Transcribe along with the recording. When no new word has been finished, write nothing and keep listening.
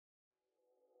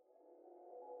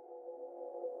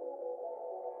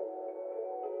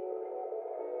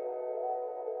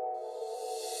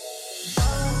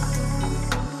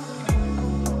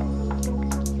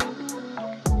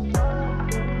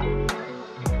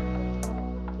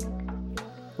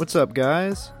What's up,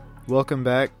 guys? Welcome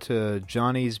back to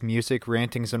Johnny's Music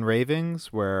Rantings and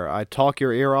Ravings, where I talk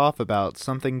your ear off about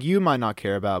something you might not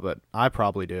care about, but I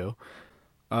probably do.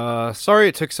 Sorry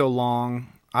it took so long.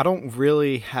 I don't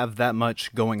really have that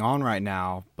much going on right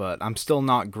now, but I'm still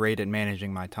not great at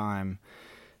managing my time.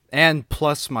 And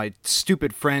plus, my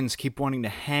stupid friends keep wanting to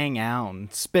hang out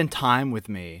and spend time with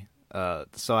me,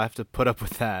 so I have to put up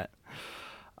with that.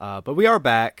 But we are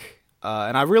back.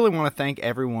 And I really want to thank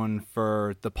everyone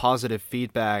for the positive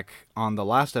feedback on the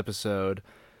last episode.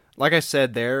 Like I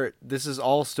said this is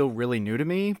all still really new to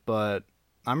me, but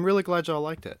I'm really glad y'all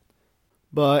liked it.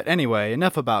 But anyway,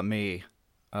 enough about me.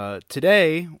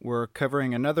 Today, we're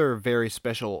covering another very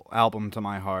special album to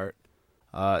my heart.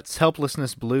 It's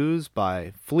Helplessness Blues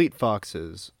by Fleet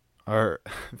Foxes, or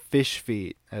Fish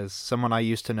Feet, as someone I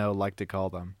used to know liked to call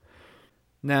them.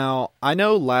 Now, I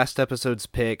know last episode's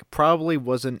pick probably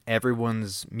wasn't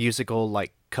everyone's musical,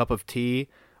 cup of tea,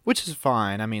 which is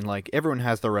fine. I mean, everyone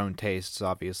has their own tastes,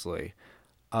 obviously.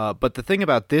 But the thing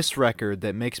about this record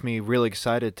that makes me really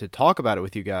excited to talk about it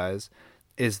with you guys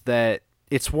is that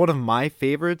it's one of my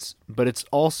favorites, but it's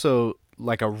also,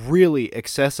 a really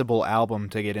accessible album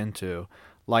to get into.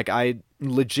 I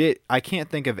can't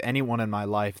think of anyone in my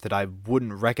life that I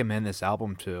wouldn't recommend this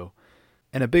album to.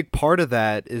 And a big part of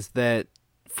that is that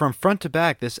from front to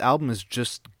back, this album is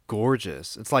just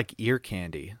gorgeous. It's like ear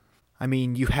candy. I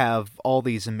mean, you have all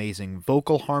these amazing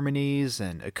vocal harmonies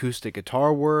and acoustic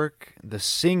guitar work. The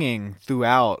singing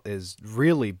throughout is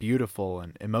really beautiful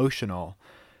and emotional.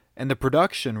 And the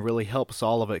production really helps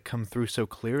all of it come through so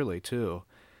clearly, too.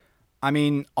 I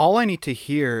mean, all I need to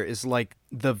hear is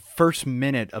the first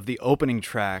minute of the opening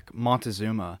track,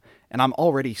 Montezuma, and I'm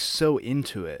already so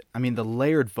into it. I mean, the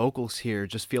layered vocals here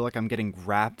just feel like I'm getting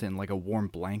wrapped in a warm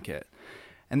blanket.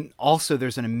 And also,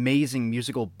 there's an amazing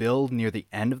musical build near the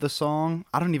end of the song.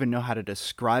 I don't even know how to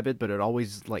describe it, but it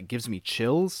always gives me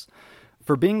chills.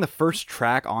 For being the first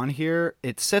track on here,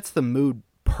 it sets the mood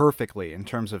perfectly in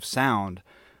terms of sound.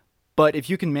 But if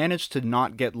you can manage to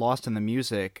not get lost in the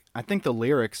music, I think the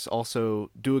lyrics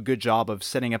also do a good job of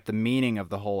setting up the meaning of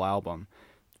the whole album,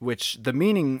 which the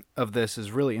meaning of this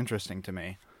is really interesting to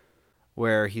me,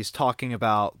 where he's talking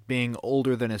about being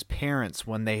older than his parents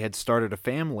when they had started a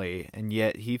family, and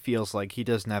yet he feels like he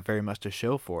doesn't have very much to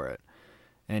show for it.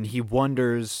 And he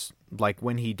wonders,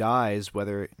 when he dies,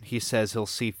 whether he says he'll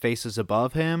see faces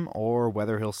above him or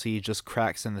whether he'll see just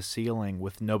cracks in the ceiling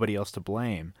with nobody else to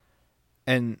blame.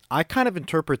 And I kind of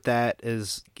interpret that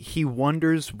as he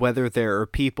wonders whether there are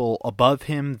people above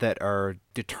him that are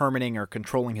determining or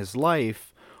controlling his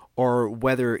life, or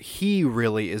whether he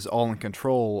really is all in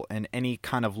control and any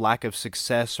kind of lack of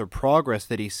success or progress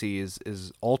that he sees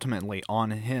is ultimately on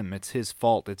him. It's his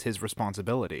fault. It's his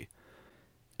responsibility.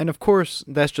 And of course,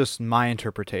 that's just my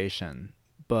interpretation.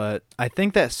 But I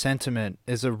think that sentiment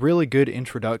is a really good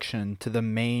introduction to the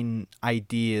main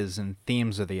ideas and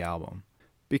themes of the album.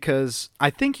 Because I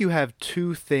think you have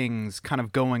two things kind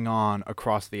of going on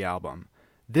across the album.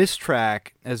 This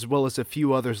track, as well as a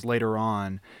few others later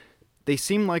on, they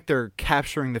seem like they're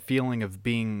capturing the feeling of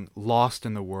being lost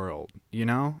in the world,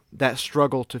 That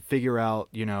struggle to figure out,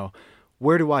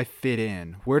 where do I fit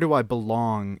in? Where do I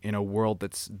belong in a world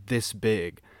that's this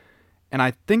big? And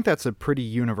I think that's a pretty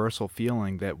universal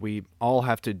feeling that we all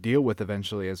have to deal with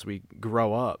eventually as we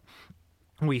grow up.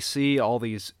 We see all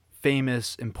these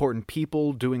famous, important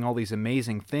people doing all these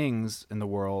amazing things in the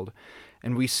world,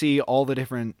 and we see all the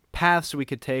different paths we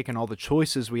could take and all the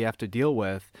choices we have to deal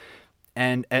with,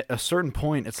 and at a certain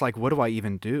point, it's what do I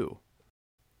even do?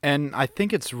 And I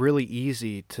think it's really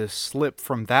easy to slip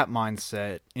from that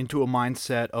mindset into a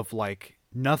mindset of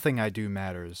nothing I do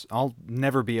matters. I'll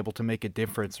never be able to make a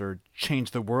difference or change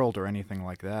the world or anything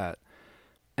like that.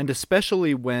 And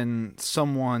especially when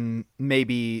someone may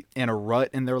be in a rut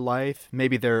in their life,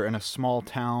 maybe they're in a small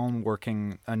town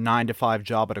working a 9-to-5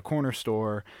 job at a corner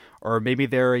store, or maybe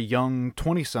they're a young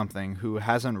 20-something who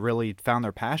hasn't really found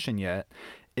their passion yet,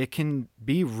 it can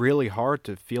be really hard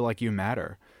to feel like you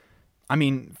matter. I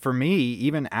mean, for me,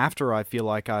 even after I feel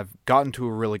like I've gotten to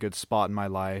a really good spot in my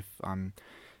life, I'm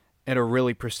at a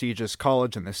really prestigious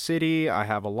college in the city, I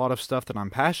have a lot of stuff that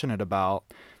I'm passionate about,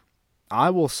 I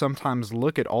will sometimes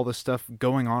look at all the stuff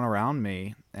going on around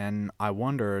me and I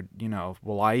wonder,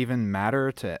 will I even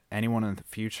matter to anyone in the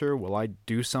future? Will I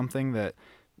do something that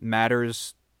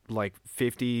matters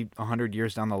 50, 100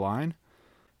 years down the line?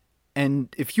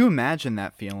 And if you imagine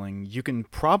that feeling, you can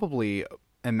probably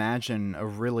imagine a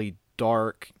really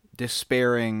dark,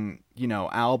 despairing,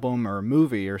 album or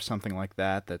movie or something like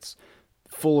that that's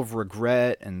full of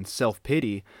regret and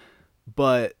self-pity.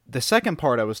 But the second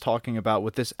part I was talking about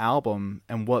with this album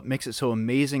and what makes it so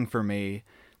amazing for me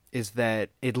is that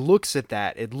it looks at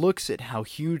that. It looks at how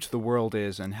huge the world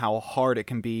is and how hard it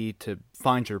can be to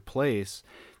find your place.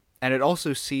 And it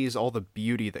also sees all the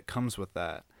beauty that comes with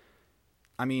that.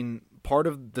 I mean, part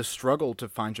of the struggle to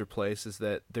find your place is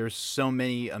that there's so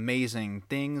many amazing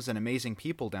things and amazing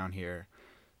people down here.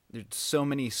 There's so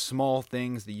many small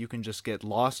things that you can just get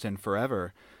lost in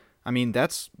forever. I mean,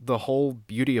 that's the whole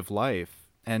beauty of life.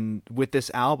 And with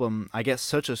this album, I get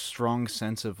such a strong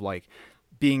sense of like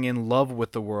being in love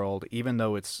with the world, even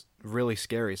though it's really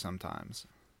scary sometimes.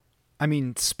 I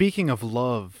mean, speaking of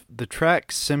love, the track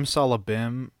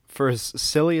Simsalabim, for as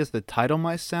silly as the title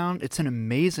might sound, it's an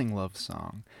amazing love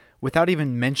song. Without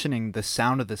even mentioning the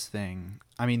sound of this thing,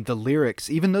 I mean, the lyrics,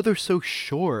 even though they're so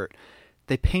short,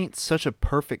 they paint such a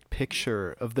perfect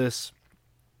picture of this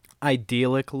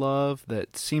idyllic love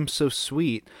that seems so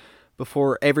sweet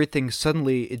before everything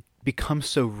suddenly it becomes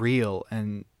so real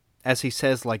and as he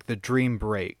says like the dream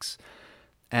breaks.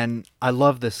 And I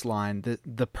love this line that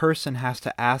the person has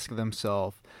to ask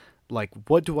themselves like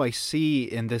what do I see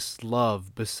in this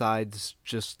love besides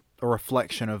just a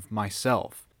reflection of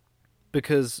myself?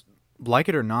 Because like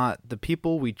it or not, the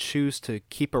people we choose to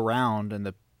keep around and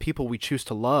the people we choose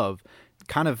to love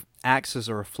kind of acts as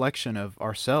a reflection of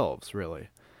ourselves, really.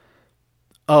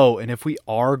 Oh, and if we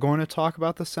are going to talk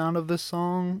about the sound of this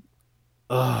song,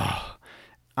 ugh.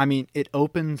 I mean, it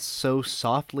opens so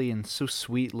softly and so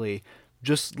sweetly,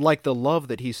 just like the love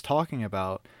that he's talking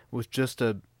about, with just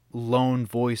a lone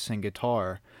voice and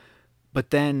guitar. But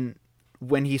then,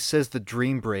 when he says the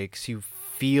dream breaks, you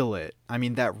feel it. I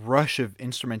mean, that rush of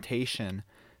instrumentation,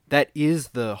 that is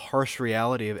the harsh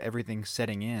reality of everything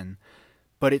setting in.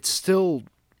 But it's still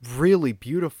really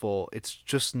beautiful. It's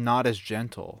just not as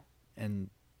gentle. And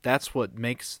that's what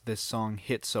makes this song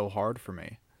hit so hard for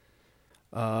me.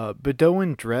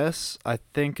 Bedouin Dress, I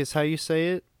think is how you say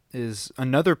it, is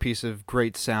another piece of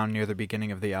great sound near the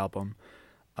beginning of the album.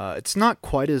 It's not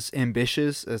quite as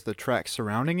ambitious as the tracks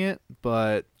surrounding it,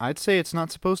 but I'd say it's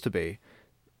not supposed to be.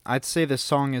 I'd say this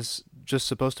song is just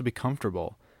supposed to be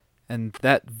comfortable. And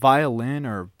that violin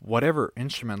or whatever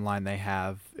instrument line they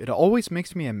have, it always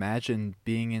makes me imagine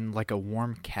being in like a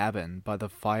warm cabin by the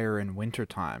fire in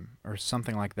wintertime or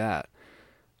something like that.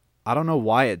 I don't know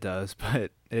why it does,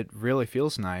 but it really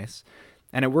feels nice.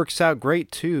 And it works out great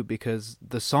too because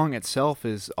the song itself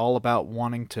is all about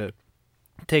wanting to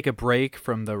take a break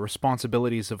from the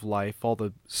responsibilities of life, all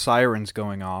the sirens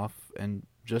going off, and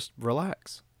just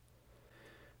relax.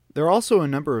 There are also a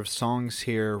number of songs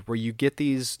here where you get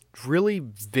these really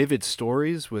vivid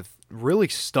stories with really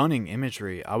stunning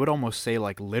imagery. I would almost say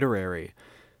like literary.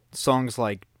 Songs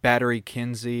like Battery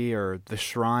Kinsey or The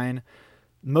Shrine.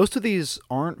 Most of these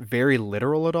aren't very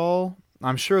literal at all.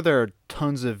 I'm sure there are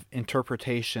tons of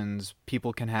interpretations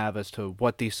people can have as to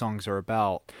what these songs are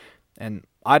about, and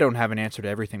I don't have an answer to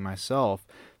everything myself,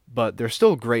 but they're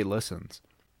still great listens.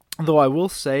 Though I will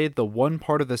say the one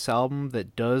part of this album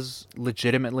that does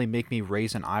legitimately make me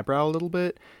raise an eyebrow a little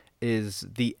bit is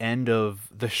the end of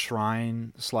The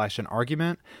Shrine / an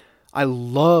argument. I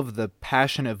love the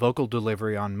passionate vocal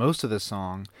delivery on most of the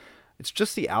song. It's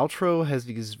just the outro has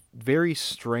these very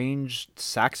strange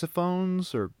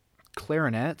saxophones or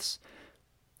clarinets.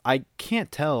 I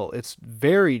can't tell. It's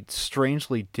very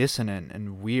strangely dissonant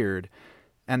and weird.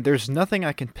 And there's nothing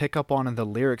I can pick up on in the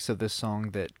lyrics of this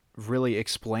song that really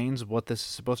explains what this is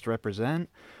supposed to represent,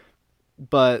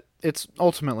 but it's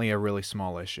ultimately a really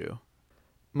small issue.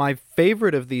 My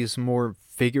favorite of these more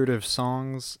figurative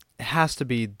songs has to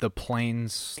be The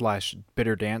Plains /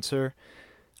 Bitter Dancer.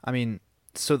 I mean,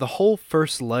 so the whole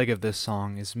first leg of this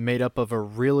song is made up of a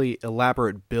really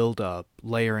elaborate build-up,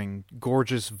 layering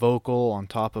gorgeous vocal on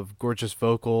top of gorgeous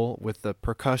vocal with the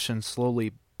percussion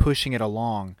slowly pushing it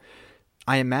along.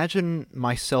 I imagine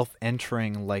myself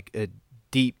entering like a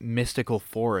deep mystical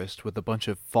forest with a bunch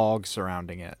of fog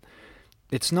surrounding it.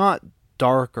 It's not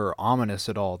dark or ominous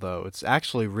at all, though. It's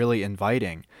actually really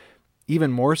inviting.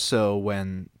 Even more so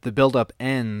when the build-up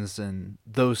ends and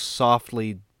those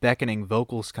softly beckoning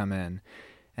vocals come in,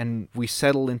 and we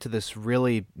settle into this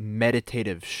really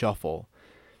meditative shuffle.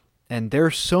 And there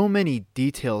are so many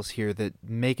details here that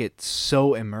make it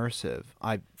so immersive.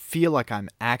 I feel like I'm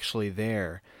actually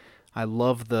there. I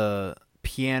love the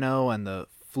piano and the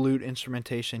flute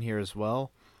instrumentation here as well.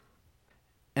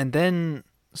 And then,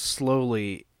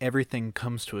 slowly, everything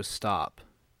comes to a stop.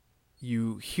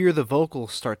 You hear the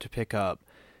vocals start to pick up.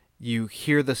 You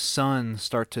hear the sun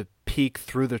start to peek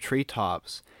through the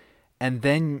treetops. And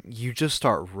then you just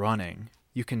start running.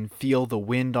 You can feel the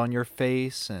wind on your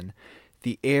face, and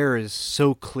The air is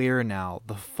so clear now,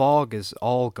 the fog is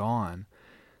all gone.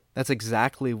 That's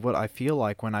exactly what I feel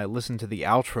like when I listen to the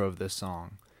outro of this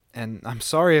song. And I'm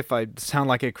sorry if I sound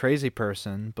like a crazy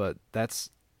person, but that's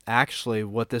actually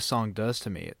what this song does to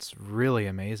me. It's really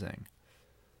amazing.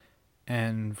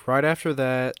 And right after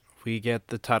that, we get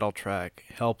the title track,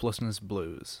 Helplessness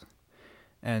Blues.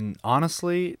 And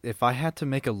honestly, if I had to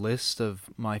make a list of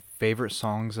my favorite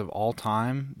songs of all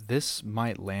time, this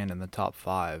might land in the top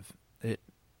 5. It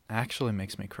actually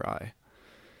makes me cry.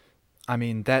 I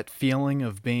mean, that feeling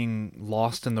of being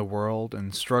lost in the world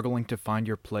and struggling to find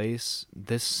your place,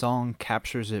 this song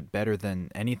captures it better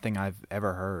than anything I've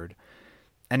ever heard.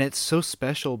 And it's so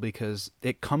special because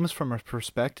it comes from a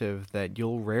perspective that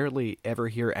you'll rarely ever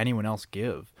hear anyone else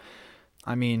give.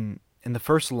 I mean, in the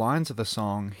first lines of the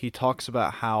song, he talks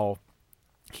about how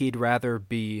he'd rather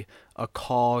be a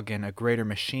cog in a greater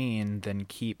machine than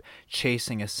keep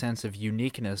chasing a sense of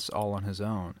uniqueness all on his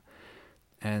own.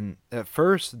 And at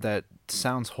first, that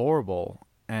sounds horrible,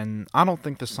 and I don't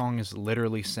think the song is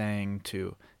literally saying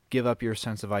to give up your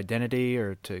sense of identity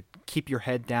or to keep your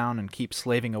head down and keep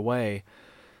slaving away.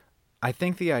 I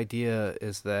think the idea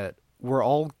is that we're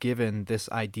all given this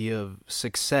idea of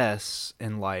success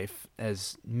in life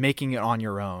as making it on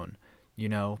your own,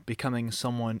 becoming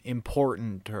someone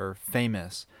important or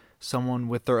famous, someone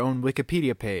with their own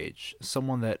Wikipedia page,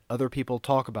 someone that other people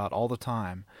talk about all the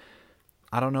time.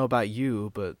 I don't know about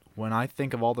you, but when I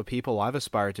think of all the people I've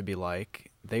aspired to be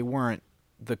like, they weren't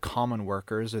the common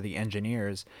workers or the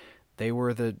engineers. They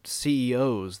were the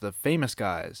CEOs, the famous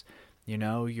guys.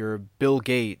 Your Bill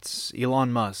Gates,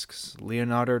 Elon Musk's,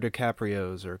 Leonardo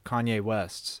DiCaprio's, or Kanye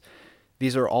West's.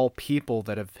 These are all people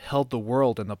that have held the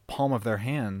world in the palm of their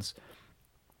hands.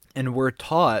 And we're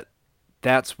taught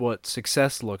that's what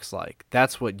success looks like.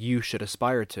 That's what you should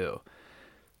aspire to.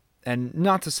 And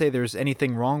not to say there's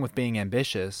anything wrong with being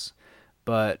ambitious,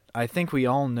 but I think we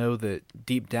all know that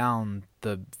deep down,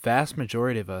 the vast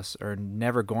majority of us are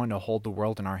never going to hold the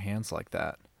world in our hands like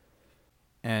that.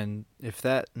 And if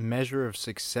that measure of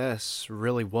success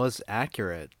really was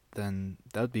accurate, then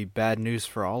that would be bad news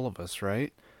for all of us,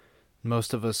 right?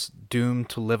 Most of us doomed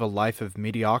to live a life of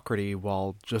mediocrity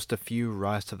while just a few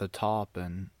rise to the top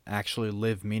and actually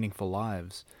live meaningful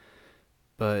lives.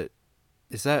 But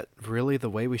is that really the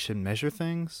way we should measure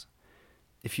things?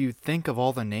 If you think of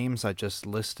all the names I just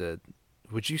listed,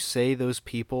 would you say those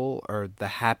people are the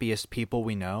happiest people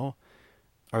we know?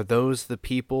 Are those the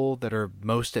people that are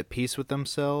most at peace with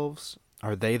themselves?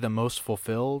 Are they the most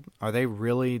fulfilled? Are they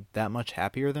really that much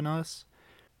happier than us?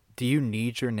 Do you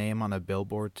need your name on a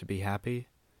billboard to be happy?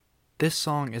 This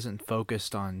song isn't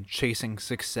focused on chasing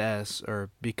success or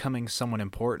becoming someone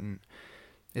important.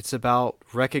 It's about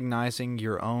recognizing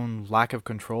your own lack of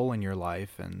control in your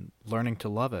life and learning to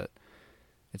love it.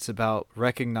 It's about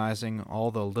recognizing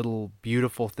all the little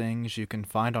beautiful things you can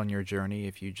find on your journey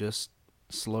if you just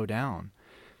slow down.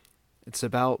 It's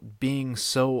about being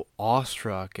so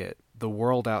awestruck at the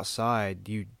world outside,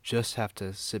 you just have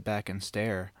to sit back and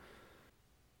stare.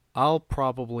 I'll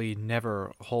probably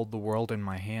never hold the world in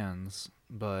my hands,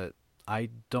 but I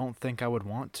don't think I would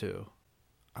want to.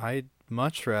 I'd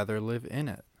much rather live in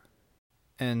it.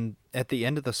 And at the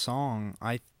end of the song,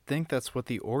 I think that's what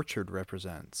the orchard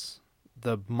represents.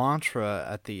 The mantra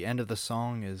at the end of the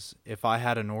song is, if I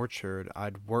had an orchard,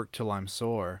 I'd work till I'm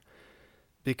sore.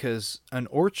 Because an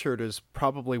orchard is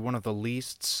probably one of the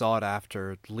least sought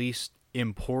after, least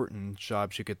important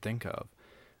jobs you could think of.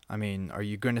 I mean, are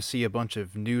you going to see a bunch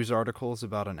of news articles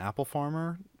about an apple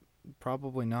farmer?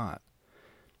 Probably not.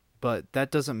 But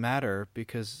that doesn't matter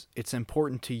because it's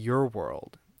important to your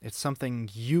world. It's something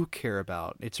you care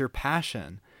about. It's your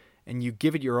passion. And you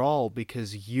give it your all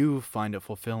because you find it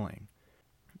fulfilling.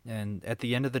 And at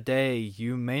the end of the day,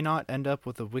 you may not end up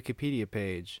with a Wikipedia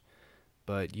page,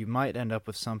 but you might end up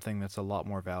with something that's a lot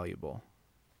more valuable.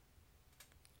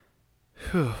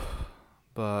 Whew.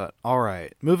 But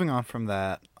alright, moving on from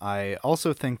that, I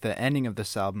also think the ending of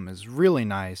this album is really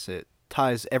nice. It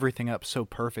ties everything up so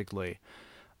perfectly.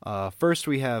 First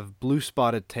we have Blue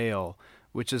Spotted Tail,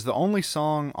 which is the only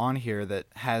song on here that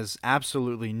has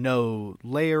absolutely no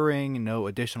layering, no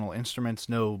additional instruments,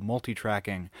 no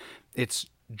multi-tracking. It's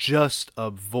just a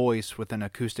voice with an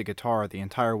acoustic guitar the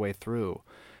entire way through.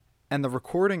 And the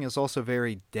recording is also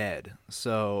very dead,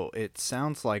 so it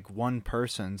sounds like one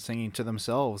person singing to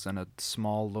themselves in a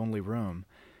small, lonely room.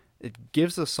 It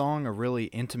gives the song a really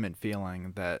intimate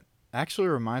feeling that actually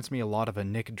reminds me a lot of a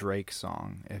Nick Drake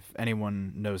song, if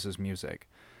anyone knows his music.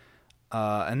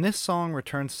 And this song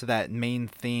returns to that main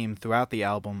theme throughout the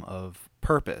album of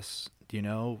purpose.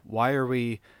 Why are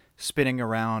we spinning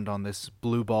around on this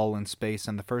blue ball in space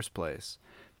in the first place.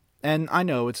 And I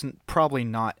know it's probably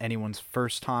not anyone's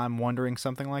first time wondering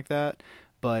something like that,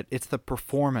 but it's the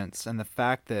performance and the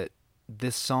fact that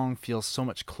this song feels so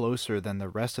much closer than the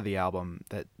rest of the album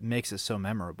that makes it so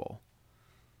memorable.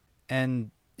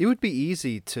 And it would be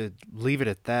easy to leave it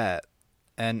at that,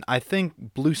 and I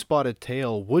think Blue Spotted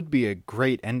Tail would be a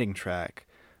great ending track,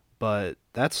 but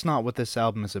that's not what this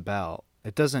album is about.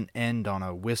 It doesn't end on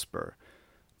a whisper.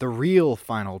 The real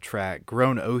final track,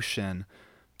 Grown Ocean,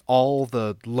 all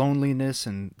the loneliness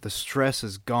and the stress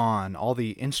is gone. All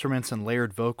the instruments and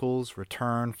layered vocals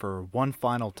return for one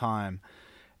final time.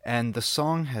 And the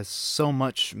song has so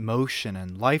much motion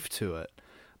and life to it.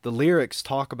 The lyrics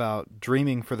talk about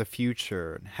dreaming for the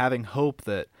future and having hope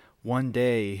that one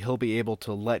day he'll be able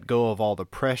to let go of all the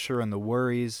pressure and the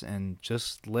worries and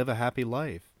just live a happy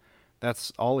life.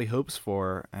 That's all he hopes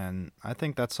for, and I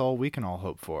think that's all we can all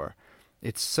hope for.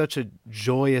 It's such a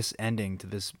joyous ending to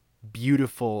this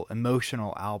beautiful,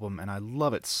 emotional album, and I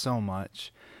love it so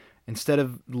much. Instead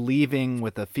of leaving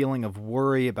with a feeling of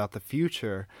worry about the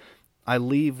future, I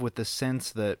leave with the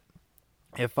sense that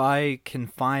if I can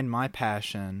find my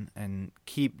passion and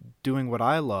keep doing what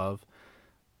I love,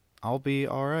 I'll be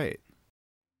alright.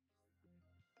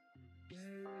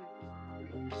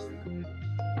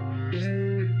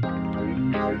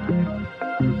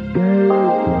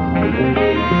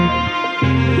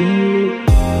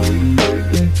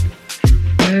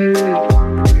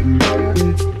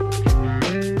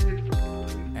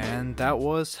 And that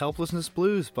was Helplessness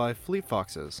Blues by Fleet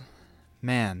Foxes.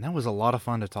 Man, that was a lot of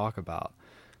fun to talk about.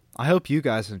 I hope you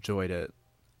guys enjoyed it.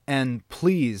 And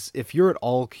please, if you're at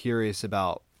all curious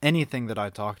about anything that I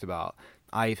talked about,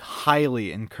 I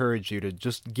highly encourage you to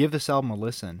just give this album a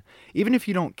listen. Even if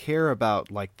you don't care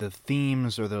about like the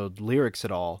themes or the lyrics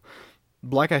at all.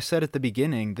 Like I said at the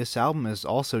beginning, this album is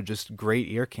also just great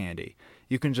ear candy.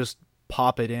 You can just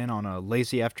pop it in on a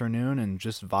lazy afternoon and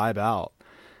just vibe out.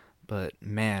 But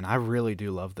man, I really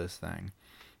do love this thing.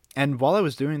 And while I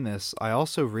was doing this, I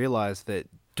also realized that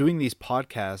doing these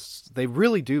podcasts, they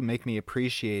really do make me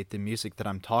appreciate the music that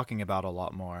I'm talking about a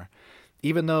lot more.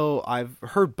 Even though I've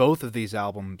heard both of these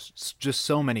albums just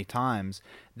so many times,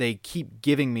 they keep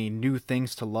giving me new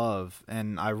things to love,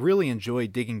 and I really enjoy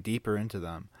digging deeper into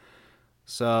them.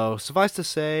 So, suffice to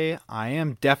say, I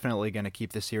am definitely going to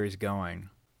keep the series going.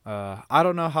 I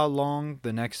don't know how long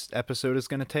the next episode is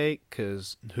going to take,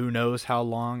 because who knows how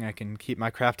long I can keep my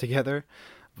crap together.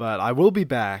 But I will be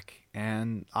back,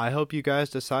 and I hope you guys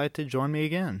decide to join me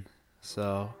again.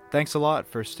 So, thanks a lot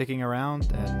for sticking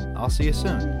around, and I'll see you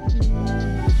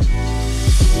soon.